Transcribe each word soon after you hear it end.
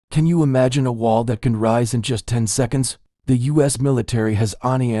Can you imagine a wall that can rise in just 10 seconds? The US military has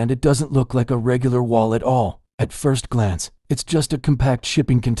ANI, and it doesn't look like a regular wall at all. At first glance, it's just a compact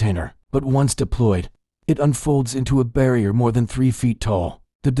shipping container, but once deployed, it unfolds into a barrier more than 3 feet tall.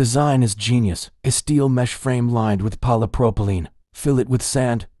 The design is genius, a steel mesh frame lined with polypropylene. Fill it with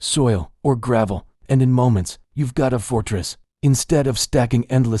sand, soil, or gravel, and in moments, you've got a fortress. Instead of stacking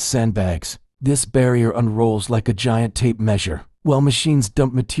endless sandbags, this barrier unrolls like a giant tape measure, while machines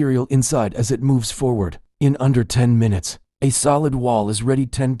dump material inside as it moves forward. In under 10 minutes, a solid wall is ready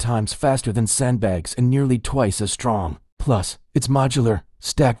 10 times faster than sandbags and nearly twice as strong. Plus, it's modular.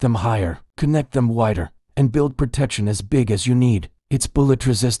 Stack them higher, connect them wider, and build protection as big as you need. It's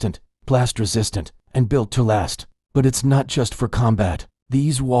bullet-resistant, blast-resistant, and built to last. But it's not just for combat.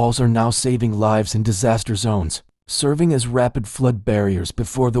 These walls are now saving lives in disaster zones, serving as rapid flood barriers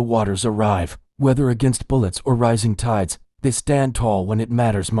before the waters arrive. Whether against bullets or rising tides, they stand tall when it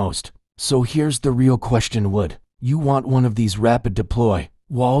matters most. So here's the real question: would you want one of these rapid deploy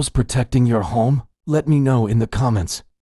walls protecting your home? Let me know in the comments.